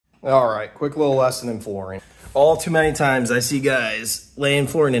All right, quick little lesson in flooring. All too many times I see guys laying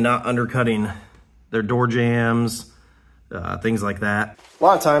flooring and not undercutting their door jambs, things like that. A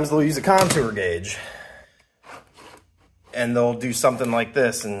lot of times they'll use a contour gauge and they'll do something like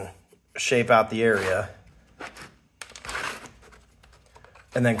this and shape out the area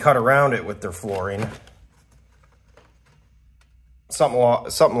and then cut around it with their flooring. Something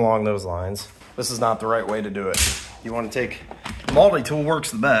along those lines. This is not the right way to do it. You want to take, the multi-tool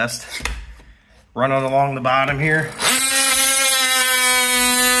works the best. Run it along the bottom here.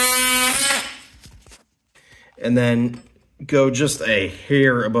 And then go just a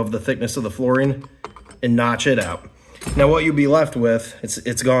hair above the thickness of the flooring and notch it out. Now what you'll be left with,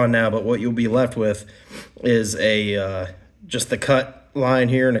 it's gone now, but what you'll be left with is just the cut line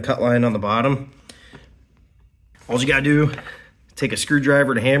here and a cut line on the bottom. All you gotta do, take a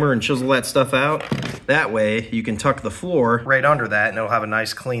screwdriver and a hammer and chisel that stuff out. That way you can tuck the floor right under that and it'll have a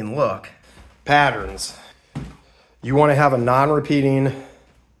nice clean look. Patterns. You wanna have a non-repeating,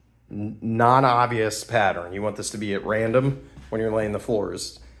 non-obvious pattern. You want this to be at random when you're laying the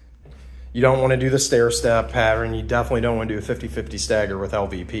floors. You don't want to do the stair step pattern. You definitely don't want to do a 50-50 stagger with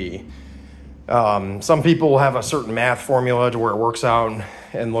LVP. Some people have a certain math formula to where it works out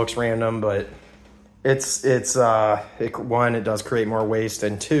and looks random, but one, it does create more waste,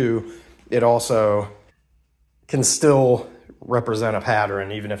 and two, it also can still represent a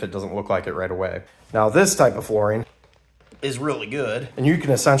pattern even if it doesn't look like it right away. Now this type of flooring is really good, and you can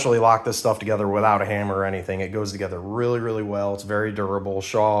essentially lock this stuff together without a hammer or anything. It goes together really, really well. It's very durable.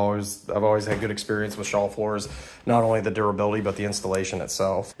 I've always had good experience with shawl floors, not only the durability, but the installation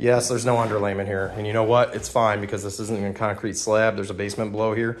itself. Yes, there's no underlayment here, and you know what? It's fine because this isn't a concrete slab. There's a basement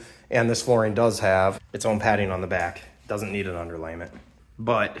below here, and this flooring does have its own padding on the back. It doesn't need an underlayment.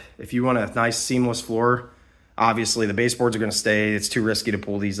 But if you want a nice seamless floor, obviously the baseboards are gonna stay. It's too risky to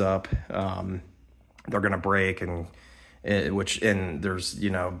pull these up. They're gonna break, and there's,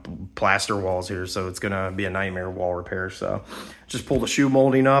 you know, plaster walls here, so it's gonna be a nightmare wall repair. So just pull the shoe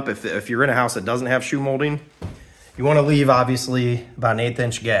molding up. If you're in a house that doesn't have shoe molding, you want to leave obviously about an 1/8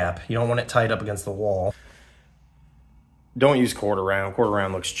 inch gap. You don't want it tight up against the wall. Don't use quarter round. Quarter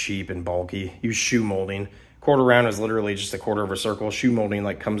round looks cheap and bulky. Use shoe molding. Quarter round is literally just a quarter of a circle. Shoe molding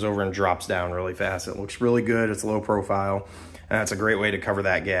like comes over and drops down really fast. It looks really good. It's low profile, and that's a great way to cover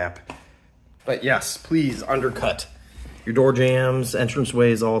that gap. But yes, please undercut your door jambs, entrance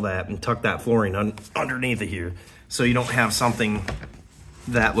ways, all that, and tuck that flooring underneath it here, so you don't have something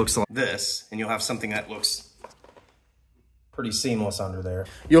that looks like this, and you'll have something that looks pretty seamless under there.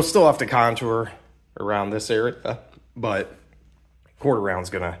 You'll still have to contour around this area, but quarter round's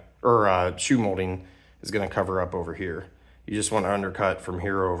gonna, or shoe molding is gonna cover up over here. You just want to undercut from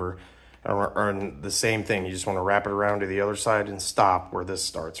here over, or the same thing. You just want to wrap it around to the other side and stop where this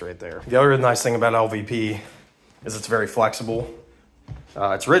starts right there. The other nice thing about LVP is it's very flexible.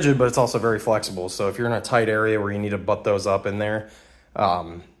 It's rigid, but it's also very flexible. So if you're in a tight area where you need to butt those up in there,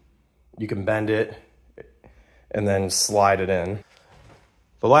 you can bend it and then slide it in.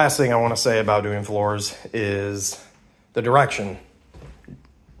 The last thing I want to say about doing floors is the direction.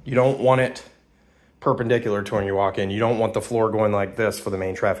 You don't want it perpendicular to when you walk in. You don't want the floor going like this for the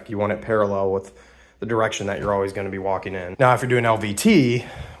main traffic. You want it parallel with the direction that you're always going to be walking in. Now, if you're doing LVT,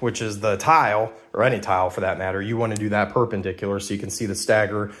 which is the tile, or any tile for that matter, you want to do that perpendicular so you can see the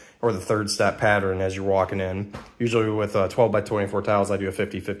stagger or the third step pattern as you're walking in. Usually with 12 by 24 tiles, I do a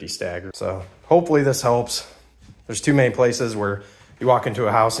 50-50 stagger. So hopefully this helps. There's two main places where you walk into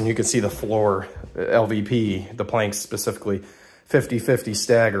a house and you can see the floor, LVP, the planks specifically, 50-50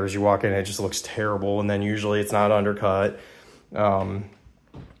 stagger as you walk in. It just looks terrible, and then usually it's not undercut.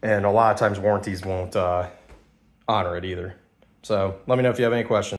 And a lot of times warranties won't honor it either. So let me know if you have any questions.